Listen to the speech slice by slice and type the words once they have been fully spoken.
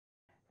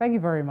Thank you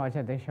very much,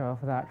 Adesha,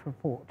 for that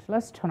report.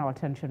 Let's turn our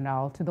attention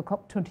now to the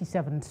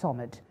COP27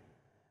 summit.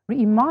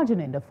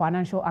 Reimagining the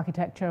financial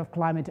architecture of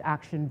climate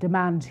action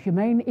demands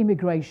humane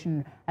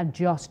immigration and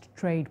just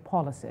trade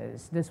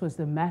policies. This was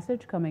the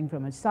message coming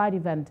from a side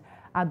event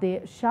at the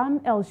Sharm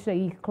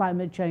El-Sheikh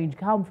Climate Change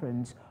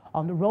Conference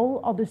on the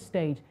role of the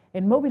state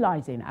in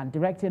mobilizing and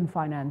directing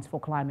finance for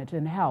climate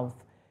and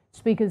health.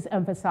 Speakers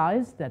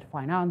emphasized that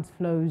finance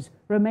flows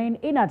remain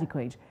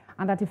inadequate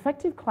and that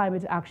effective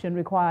climate action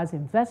requires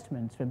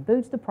investments from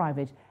both the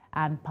private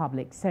and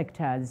public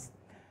sectors.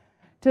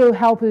 To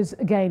help us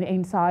gain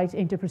insight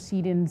into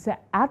proceedings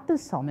at the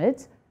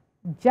summit,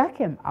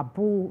 Jackem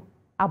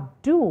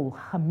Abdul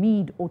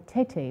Hamid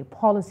Otete,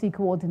 Policy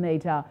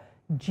Coordinator,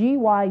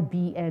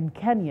 GYBN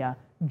Kenya,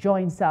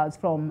 joins us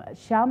from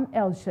Sharm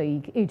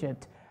El-Sheikh,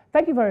 Egypt.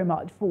 Thank you very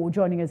much for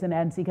joining us on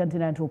NC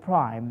Continental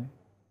Prime.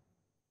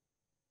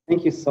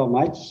 Thank you so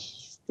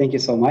much. Thank you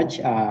so much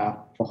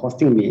for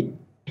hosting me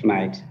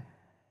tonight.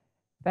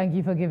 Thank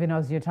you for giving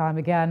us your time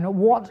again.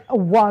 What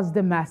was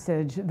the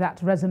message that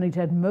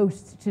resonated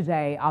most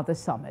today at the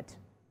summit?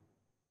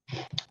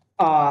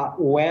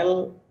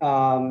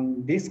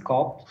 This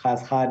COP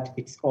has had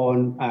its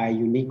own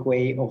unique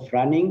way of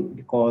running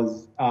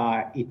because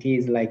it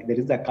is like there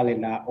is a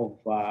calendar of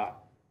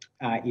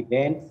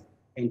events,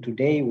 and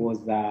today was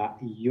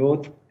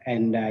youth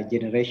and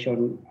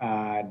generation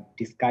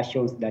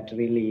discussions that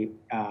really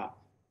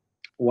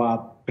were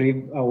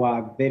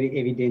very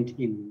evident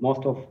in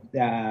most of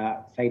the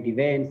side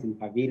events, in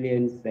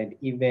pavilions, and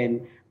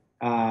even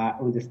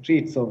on the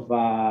streets of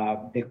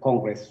the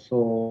Congress.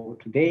 So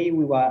today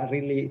we were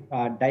really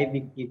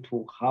diving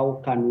into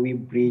how can we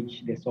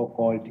bridge the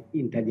so-called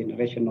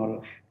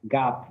intergenerational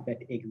gap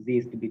that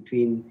exists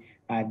between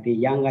the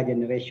younger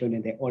generation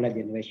and the older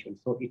generation.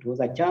 So it was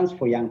a chance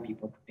for young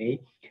people today.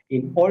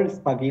 In all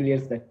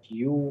pavilions that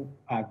you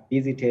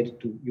visited,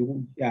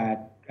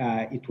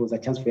 it was a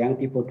chance for young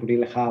people to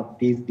really have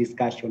these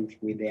discussions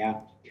with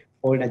their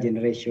older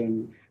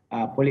generation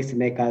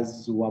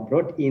policymakers who were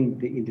brought in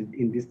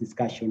this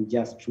discussion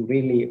just to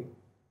really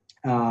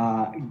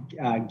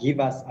give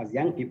us as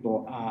young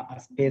people a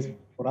space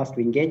for us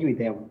to engage with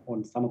them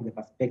on some of the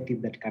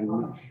perspectives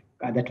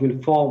that will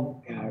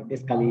form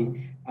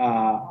basically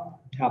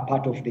a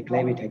part of the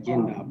climate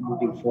agenda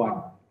moving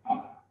forward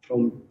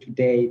from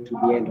today to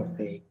the end of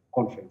the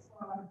conference.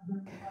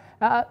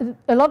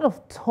 A lot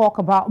of talk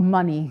about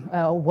money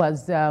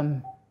was,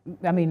 on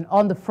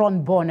the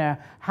front burner,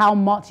 how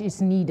much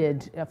is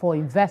needed for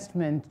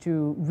investment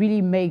to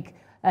really make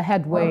a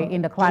headway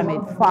in the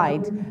climate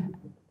fight.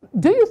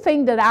 Do you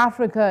think that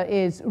Africa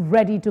is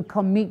ready to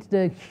commit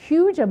the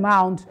huge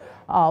amount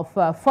of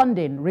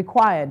funding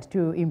required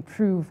to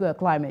improve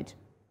climate?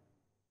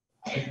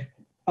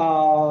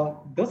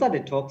 Those are the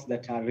talks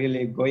that are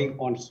really going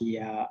on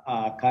here.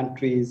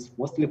 Countries,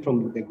 mostly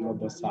from the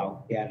global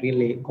south, they are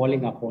really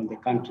calling upon the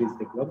countries,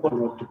 the global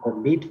north, to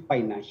commit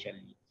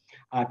financially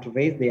to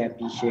raise their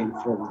ambition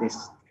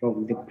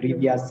from the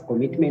previous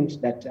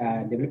commitment that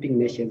developing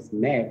nations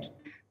made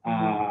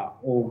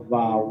of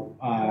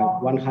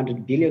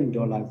 $100 billion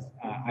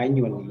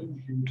annually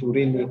to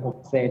really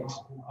offset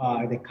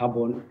the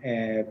carbon,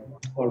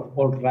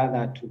 or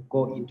rather to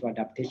go into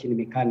adaptation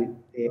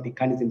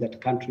mechanism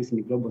that countries in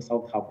the global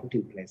south have put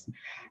in place.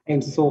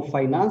 And so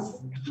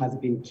finance has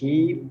been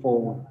key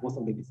for most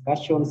of the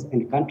discussions,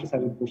 and countries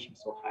have been pushing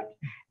so hard.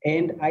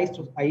 And I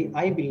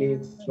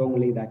believe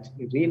strongly that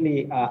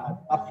really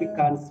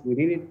Africans, we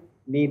really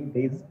need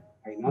these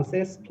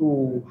finances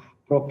to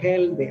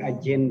propel the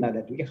agenda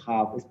that we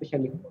have,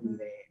 especially on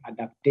the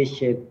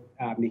adaptation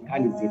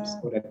mechanisms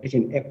or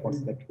adaptation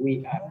efforts that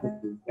we are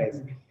putting in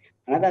place.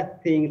 Another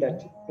thing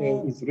that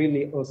is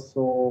really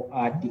also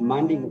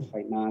demanding of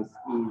finance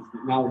is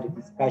now the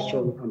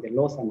discussion on the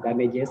loss and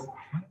damages,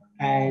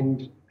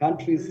 and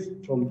countries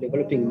from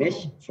developing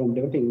nations, from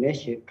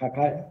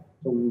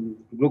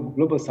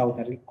global south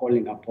are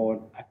calling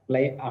upon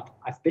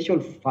a special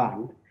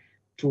fund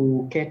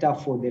to cater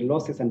for the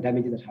losses and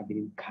damages that have been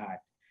incurred.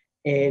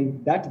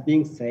 And that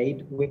being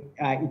said,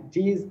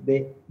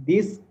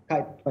 this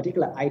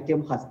particular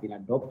item has been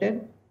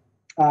adopted,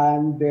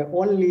 and the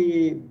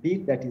only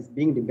bit that is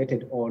being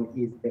debated on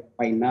is the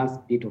finance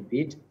bit of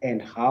it,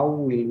 and how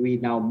will we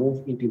now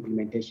move into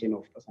implementation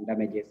of loss and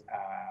damages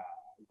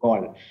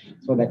goal,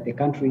 so that the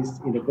countries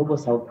in the global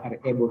south are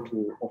able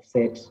to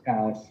offset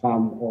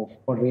some of,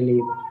 or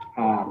really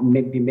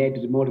be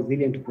made more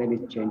resilient to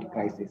climate change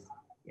crisis.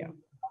 Yeah.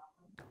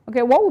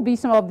 Okay, what will be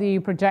some of the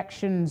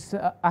projections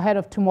ahead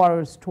of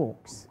tomorrow's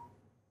talks?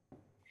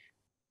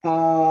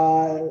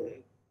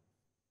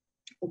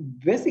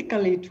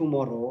 Basically,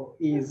 tomorrow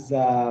is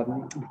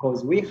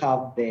because we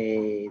have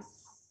the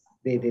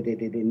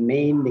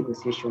main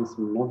negotiations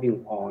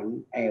moving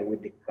on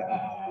with the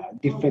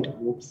different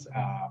groups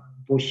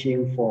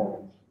pushing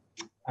for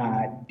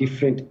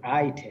different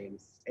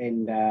items,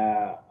 and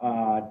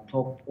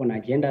top on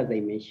agenda, as I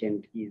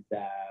mentioned, is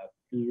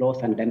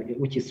loss and damage,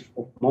 which is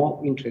of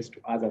more interest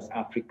to us as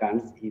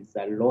Africans, is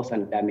loss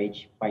and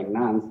damage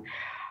finance.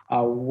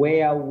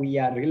 where we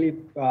are really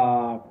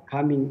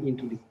coming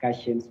into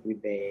discussions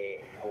with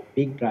our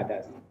big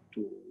brothers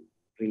to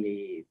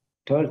really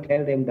tell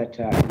them that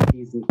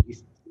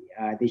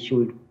they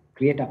should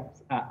create a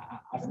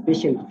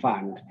special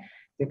fund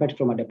separate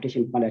from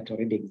adaptation fund that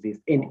already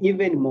exists, and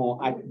even more,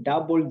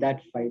 double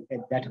that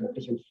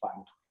adaptation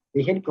fund.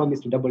 They had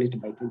promised to double it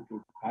by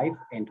 2025,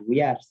 and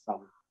we are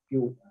some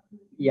few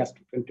years to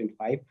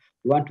 2025.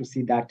 We want to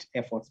see that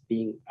efforts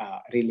being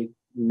really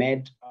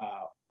made,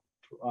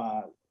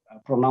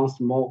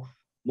 pronounced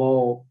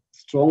more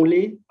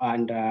strongly.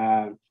 And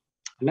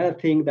another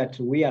thing that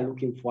we are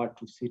looking forward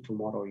to see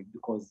tomorrow,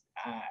 because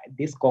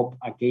this COP,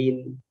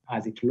 again,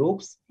 as it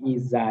looks,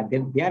 is there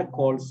are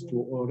calls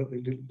to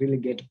really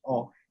get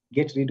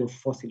rid of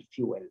fossil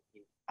fuel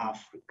in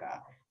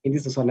Africa. And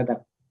this is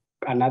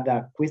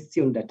another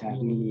question that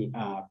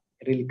are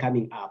really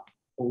coming up.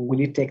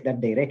 Will it take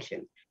that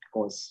direction?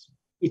 Because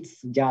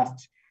it's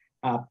just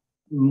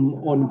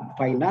on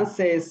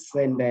finances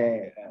and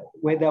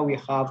whether we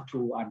have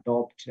to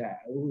adopt,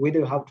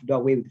 whether we have to do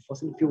away with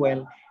fossil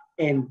fuel,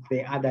 and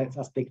the other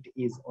aspect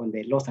is on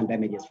the loss and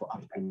damages for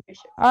African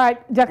nations. All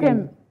right,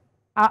 Jackem,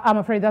 I'm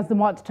afraid that's the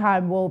much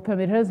time will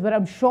permit us, but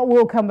I'm sure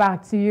we'll come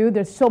back to you.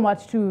 There's so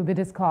much to be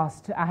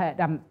discussed ahead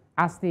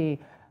as the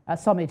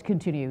summit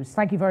continues.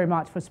 Thank you very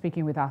much for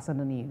speaking with us on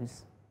the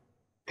news.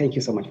 Thank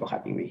you so much for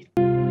having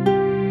me.